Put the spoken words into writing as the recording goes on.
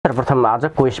सर्वप्रथम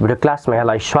आजको यस भिडियो क्लासमा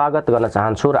यहाँलाई स्वागत गर्न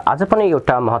चाहन्छु र आज पनि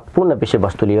एउटा महत्त्वपूर्ण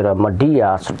विषयवस्तु लिएर म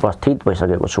डिआर उपस्थित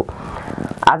भइसकेको छु।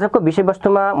 आजको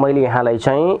विषयवस्तुमा मैले यहाँलाई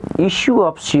चाहिँ issue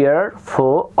of share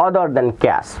for other than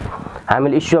cash,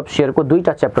 हामीले इस्यु अफ शेयरको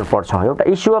दुईटा च्याप्टर पढ्छौँ। एउटा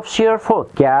issue of share for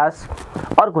cash,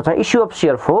 अर्को चाहिँ issue of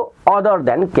share for other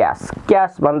than cash,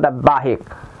 cash भन्दा बाहेक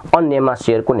अन्यमा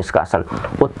शेयरको निष्कासन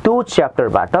हो। त्यो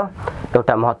च्याप्टरबाट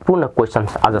एउटा महत्त्वपूर्ण क्वेशन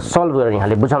आज सल्भ गरेर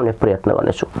यहाँले बुझाउने प्रयत्न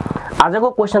गर्नेछु। आजको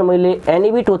क्वेशन मैले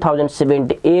NEB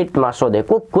 2078 मा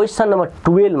सोधेको क्वेशन नम्बर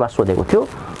 12 मा सोधेको थियो।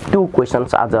 त्यो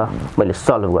क्वेशन्स आज मैले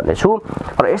सल्भ गर्नेछु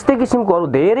र यस्तै किसिमको अरु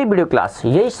धेरै भिडियो क्लास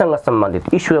यहीसँग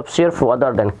सम्बन्धित issue of share for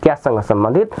other than क्याशसँग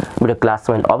सम्बन्धित भिडियो क्लास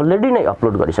मैले अलरेडी नै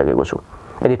अपलोड गरिसकेको छु।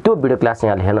 यदि त्यो भिडियो क्लास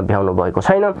यहाँले हेर्न भ्याउनु भएको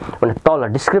छैन भने तल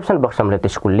डिस्क्रिप्सन बक्समा मैले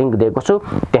त्यसको लिंक दिएको छु,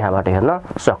 त्यहाँबाट हेर्न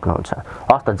सक्नुहुन्छ।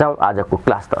 हस् त जाउँ आजको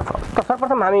क्लासतर्फ। त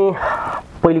सर्वप्रथम हामी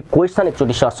पहिले क्वेशन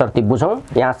एकचोटी सरसर्ती बुझौँ।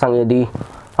 यहाँसँग यदि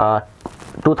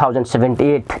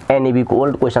 2078 NEB को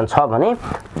ओल्ड क्वेशन छ भने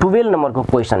 12 नम्बरको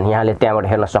क्वेशन यहाँले त्यहाँबाट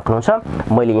हेर्न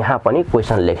सक्नुहुन्छ। मैले यहाँ पनि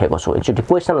क्वेशन लेखेको छु। एकचोटी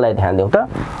क्वेशनलाई ध्यान दिउँ त।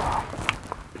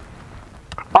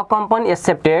 A company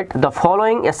accepted the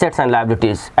following assets and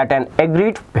liabilities at an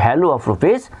agreed value of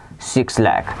rupees 6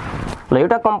 lakh. ल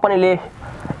एउटा कम्पनीले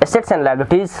assets and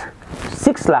liabilities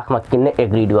 6 लाखमा किन्ने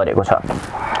एग्रीड गरेको छ।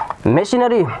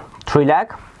 Machinery 3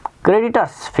 lakh,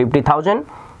 creditors 50,000,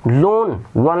 loan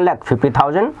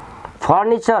 1,50,000,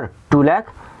 furniture 2 lakh,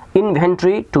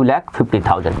 inventory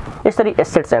 2,50,000। यसरी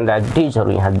एसेट्स एन्ड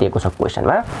लायबिलिटीजहरु यहाँ दिएको छ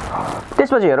क्वेशनमा।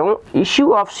 त्यसपछि हेरौं issue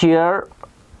of share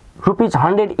rupees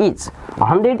 100 each,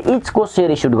 100 each को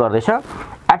शेयर इस्युड गर्दैछ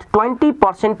एट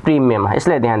 20% प्रिमियममा।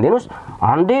 यसलाई ध्यान दिनुस्,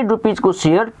 100 रुपीज को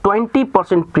शेयर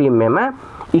 20% प्रिमियममा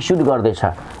इस्युड गर्दैछ।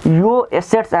 यो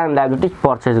एसेट्स एन्ड लायबिलिटीज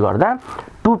परचेज गर्दा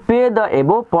टु पे द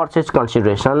एबो परचेज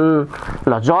कन्सिडरेसन।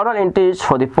 ल journal entries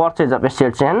for the purchase of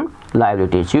assets and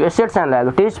liabilities, यो एसेट्स एन्ड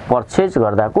लायबिलिटीज परचेज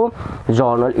गर्दाको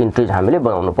जर्नल एन्ट्रीज हामीले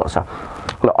बनाउनु पर्छ।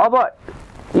 ल अब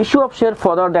issue of share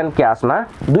further than क्याशमा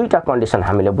दुईटा कन्डिसन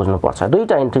हामीले बुझ्नुपर्छ,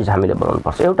 दुईटा एन्ट्रीज हामीले बनाउनु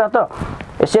पर्छ। एउटा त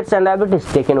assets and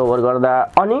liabilities taken over गर्दा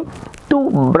अनि त्यो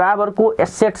बराबरको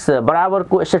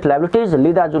एसेट लायबिलिटीज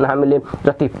लिँदा जुन हामीले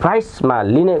जति प्राइसमा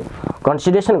लिने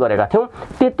कन्सिडरेसन गरेका थियौं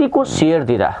त्यतिको शेयर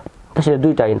दिँदा, त्यसैले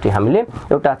दुईटा एन्ट्री हामीले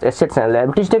एउटा assets and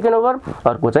liabilities taken over,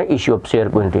 अर्को चाहिँ इस्यु अफ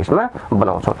शेयरको एन्ट्रीजमा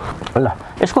बनाउँछौँ। ल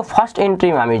यसको फर्स्ट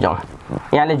एन्ट्रीमा हामी जाउँ।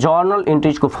 यहाँले जर्नल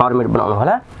एन्ट्रीजको फर्मेट बनाउनु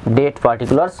होला। Date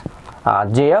particulars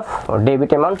JF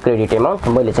debit amount credit amount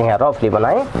मैले चाहिँ यहाँ रफली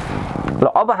बनाएँ। ल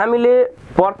अब हामीले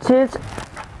परचेज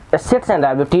एसेट्स एन्ड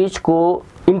लायबिलिटीजको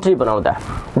इन्ट्री बनाउँदा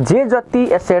जे जति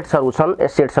एसेट्सहरु छन्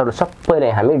एसेट्सहरु सबैलाई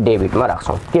हामी डेबिटमा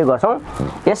राख्छौं। के गर्छौं?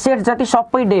 एसेट्स जति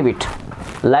सबै डेबिट,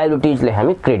 लायबिलिटीजले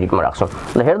हामी क्रेडिटमा राख्छौं।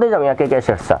 ल हेर्दै जाउँ यहाँ के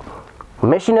एसेट्स छ।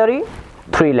 मेसिनरी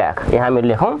 3 लाख, यहाँ हामी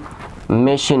लेखौं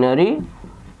मेसिनरी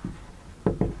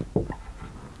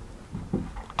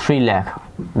 3 लाख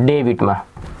डेबिटमा,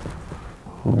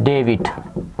 डेबिट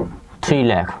 3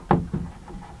 लाख।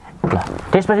 ल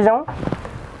त्यसपछि जाउँ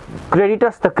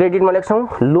क्रेडिटर्स त क्रेडिटमा लेख्छौं,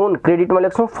 लोन क्रेडिटमा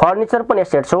लेख्छौं, फर्निचर पनि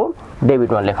एसेट्स हो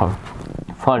डेबिटमा लेखौं,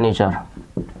 फर्निचर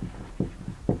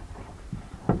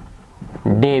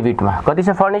डेबिटमा। कति छ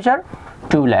फर्निचर?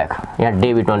 2 लाख, यहाँ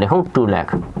डेबिटमा लेखौं 2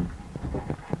 लाख।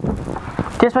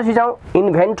 त्यसपछि जाउँ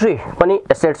इन्भेन्ट्री पनि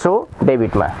एसेट्स हो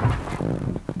डेबिटमा,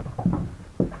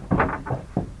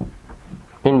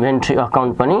 इन्भेन्ट्री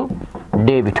अकाउन्ट पनि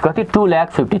डेबिट। कति?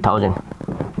 2,50,000,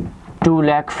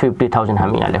 2,50,000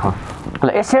 हामी यहाँ लेखौं। ल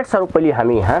एसेट्सहरु पहिले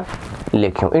हामी यहाँ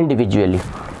लेख्यौं इन्डिभिजुअली।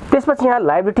 त्यसपछि यहाँ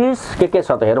लायबिलिटीज के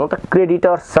छ त हेरौं त।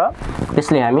 क्रेडिटर्स छ,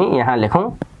 त्यसले हामी यहाँ लेखौं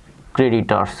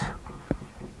क्रेडिटर्स।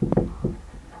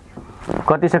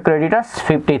 कति छ क्रेडिटर्स?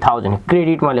 50,000,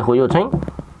 क्रेडिटमा लेखौं यो चाहिँ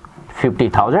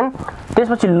 50,000।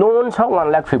 त्यसपछि लोन छ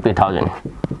 1,50,000,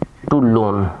 टु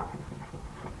लोन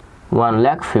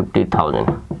 1,50,000।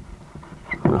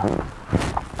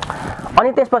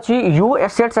 अनि त्यसपछि यो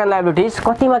एसेट्स एन्ड लायबिलिटीज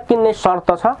कतिमा किन्ने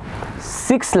शर्त छ?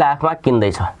 6 लाखमा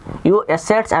किन्दैछ। यो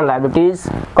एसेट्स एन्ड लायबिलिटीज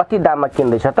कति दाममा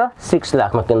किन्दैछ त? 6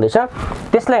 लाखमा किन्दैछ।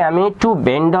 त्यसलाई हामी टु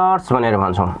भेन्डर्स भनेर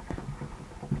भन्छौं,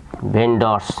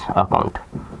 भेन्डर्स अकाउन्ट।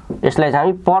 यसलाई चाहिँ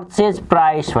हामी परचेज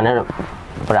प्राइस भनेर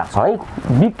राख्छौं है।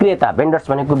 विक्रेता, भेन्डर्स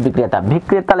भनेको विक्रेता,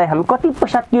 विक्रेतालाई हामी कति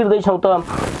पैसा तिर्दै छौं त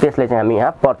त्यसलाई चाहिँ हामी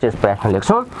यहाँ परचेज प्राइसमा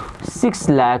लेख्छौं। 6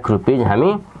 लाख रुपैयाँ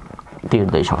हामी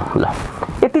तिर्दै छौं। ल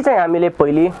यति चाहिँ हामीले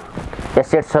पहिले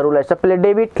एसेट्सहरुलाई सबैले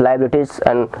डेबिट, लायबिलिटीज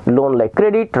एन्ड लोनलाई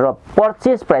क्रेडिट र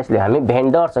परचेज प्राइसले हामी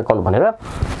भेन्डर्स अकाउन्ट भनेर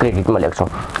क्रेडिटमा लेख्छौं।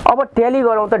 अब ट्याली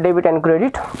गरौँ त डेबिट एन्ड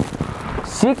क्रेडिट।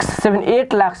 6 7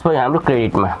 8 लाख भयो हाम्रो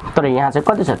क्रेडिटमा तर यहाँ चाहिँ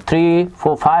कति छ 3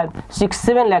 4 5 6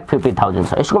 7 लाख 50,000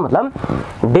 छ यसको मतलब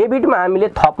डेबिटमा हामीले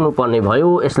थप्नु पर्ने भयो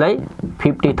यसलाई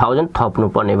 50,000 थप्नु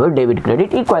पर्ने भयो डेबिट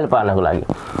क्रेडिट इक्वल पार्नको लागि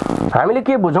हामीले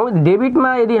के बुझौं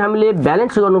डेबिटमा यदि हामीले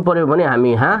ब्यालेन्स गर्नु पर्यो भने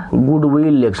हामी यहाँ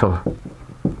गुडविल लेख्छौं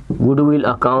गुडविल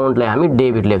अकाउन्टलाई हामी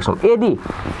डेबिट लेख्छौं यदि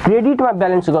क्रेडिटमा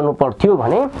ब्यालेन्स गर्नु पर्थ्यो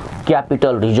भने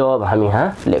क्यापिटल रिजर्भ हामी यहाँ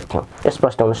लेख्थ्यौं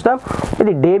स्पष्ट हुनुस् त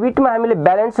यदि डेबिटमा हामीले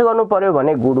ब्यालेन्स गर्नु पर्यो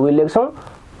भने गुडविल लेख्छौं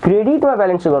क्रेडिटमा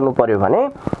ब्यालेन्स गर्नु पर्यो भने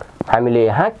हामीले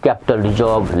यहाँ क्यापिटल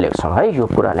रिजर्भ लेख्छौं है यो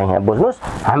कुरालाई यहाँ बुझ्नुस्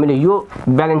हामीले यो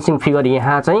ब्यालेन्सिङ फिगर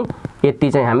यहाँ चाहिँ यति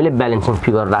चाहिँ हामीले ब्यालेन्सिङ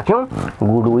फिगर राख्यौं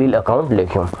गुडविल अकाउन्ट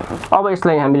लेख्यौं अब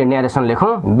यसलाई हामीले narration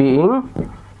लेखौं being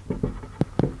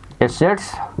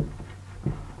assets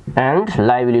and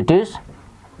liabilities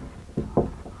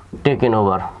taken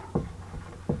over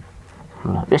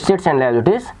assets and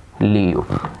liabilities लियो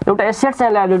एउटा assets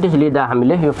and liabilities लिदा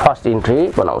हामीले यो फर्स्ट इन्ट्री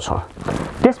बनाउँछौं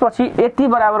त्यसपछि यति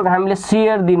बराबरको हामीले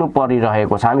शेयर दिनु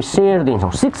परिरहेको छ हामी शेयर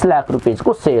दिन्छौं 6 लाख रुपैयाँ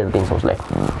को शेयर दिन्छौं उसलाई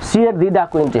शेयर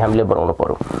दिदाको इन्ट्री हामीले बनाउनु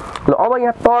पर्यो ल अब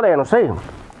यहाँ तल हेर्नुस् है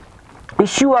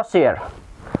issue of share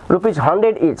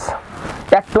 ₹100 each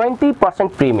at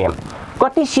 20% premium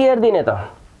कति शेयर दिने त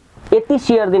यति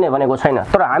शेयर दिने भनेको छैन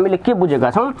तर हामीले के बुझेका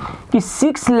छौं कि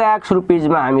 6 लाख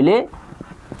रुपैयाँमा हामीले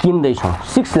किन्दै छौं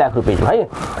 6 लाख रुपैयाँमा है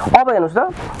अब हेर्नुस्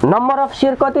त नम्बर अफ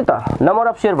शेयर कति त नम्बर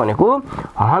अफ शेयर भनेको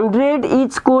 100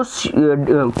 इच को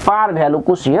पार भ्यालु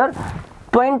को शेयर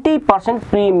 20%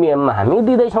 प्रिमियममा हामी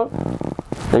दिदै छौं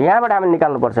त यहाँबाट हामीले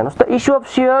निकाल्नु पर्छ हेर्नुस् त issue of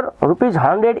share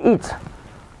 ₹100 each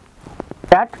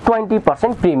at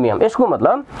 20% premium यसको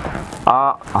मतलब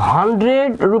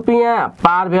 100 रुपैयाँ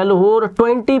पार भ्यालु हो र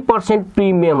 20%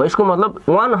 प्रिमियम हो यसको मतलब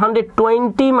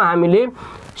 120 मा हामीले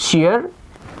शेयर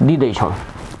दिदै छौं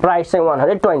प्राइस चाहिँ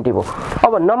 120 हो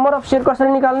अब नम्बर अफ शेयर कसरी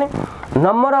निकाल्ने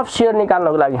नम्बर अफ शेयर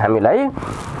निकाल्नको लागि हामीलाई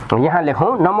यहाँ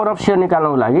लेखौं नम्बर अफ शेयर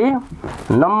निकाल्नको लागि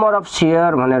नम्बर अफ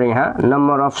शेयर भनेर यहाँ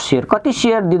नम्बर अफ शेयर कति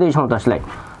शेयर दिदै छौं त्यसलाई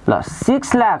ल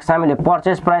 6 लाख हामीले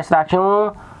पर्चेज प्राइस राख्यौं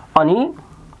अनि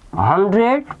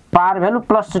 100 पार भ्यालु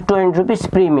प्लस 20 रुपैयाँ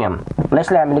प्रिमियम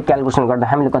यसलाई हामीले क्याल्कुलेसन गर्दा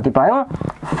हामीले कति पायौं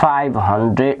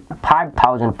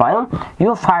 5000 पायौं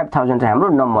यो 5000 चाहिँ हाम्रो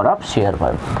नम्बर अफ शेयर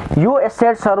भयो यो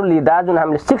एसेट्सहरु लिदा जुन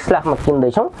हामीले 6 लाखमा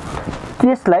किन्दै छौं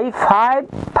त्यसलाई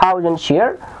 5000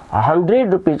 शेयर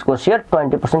 100 रुपैयाँ को शेयर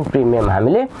 20% प्रिमियम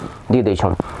हामीले दिदै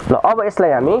छौं ल अब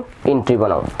यसलाई हामी इन्ट्री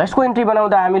बनाऊ यसको इन्ट्री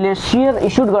बनाउँदा हामीले शेयर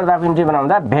इश्युड गर्दाको इन्ट्री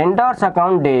बनाउँदा vendors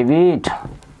account debit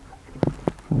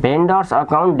vendors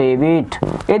account debit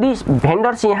यदि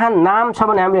भेन्डर्स यहाँ नाम छ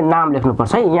भने हामीले नाम लेख्नु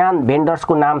पर्छ है यहाँ भेन्डर्स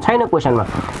को नाम छैन क्वेशनमा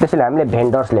त्यसैले हामीले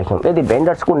भेन्डर्स लेख्यौं यदि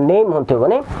भेन्डर्स को नेम हुन्थ्यो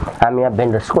भने हामी यहाँ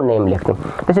भेन्डर्स को नेम लेख्थ्यौं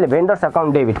त्यसैले भेन्डर्स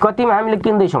अकाउन्ट डेबिट कतिमा हामीले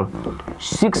किन्दै छौं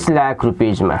 6 लाख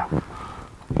रुपैयाँमा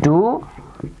टु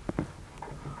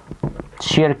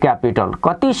शेयर क्यापिटल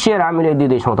कति शेयर हामीले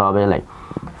दिदै छौं त अब यसलाई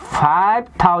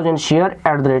 5000 शेयर @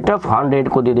 100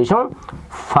 को दिदै छौं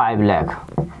 5 लाख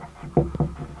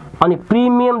अनि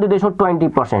प्रिमियम दिदै छौं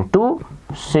 20% to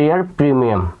share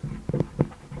premium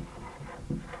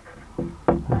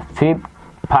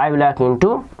 5 lakh into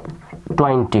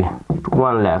 20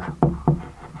 1 lakh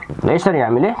यसरी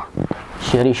हामीले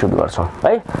शेयर इश्युड गर्छौं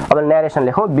है अब narration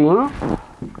लेखौं being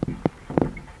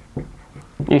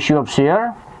issue of share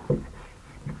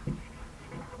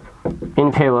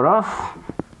in favour of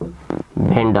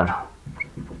vendor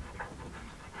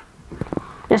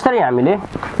यसरी हामीले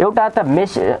एउटा त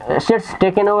एसेट्स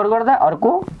टेकन ओभर गर्दा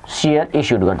अर्को शेयर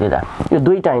इश्युड गर्दिदा यो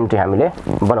दुईटा इन्ट्री हामीले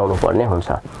बनाउनु पर्ने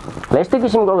हुन्छ ल यस्तै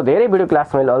किसिमको धेरै भिडियो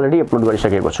क्लास मैले अलरेडी अपलोड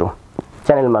गरिसकेको छु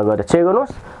च्यानलमा गएर चेक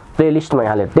गर्नुस् प्लेलिस्टमा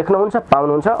यहाँले देख्नुहुन्छ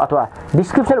पाउनुहुन्छ अथवा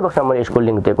डिस्क्रिप्सन बक्समा मैले यसको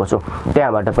लिंक दिएको छु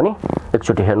त्यहाँबाट पनि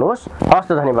एकचोटी हेर्नुहोस् हस्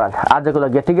त धन्यवाद आजको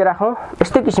लागि यतिकै राखौं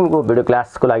यस्तै किसिमको भिडियो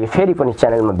क्लासको लागि फेरि पनि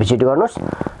च्यानलमा भिजिट गर्नुस्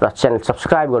र च्यानल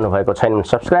सब्स्क्राइब गर्नुभएको छैन भने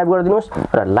सब्स्क्राइब गरिदिनुस्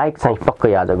र लाइक चाहिँ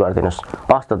पक्कै आज गरिदिनुस्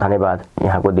हस् त धन्यवाद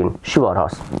यहाँको दिन शुभ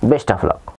रहोस् बेस्ट अफ लक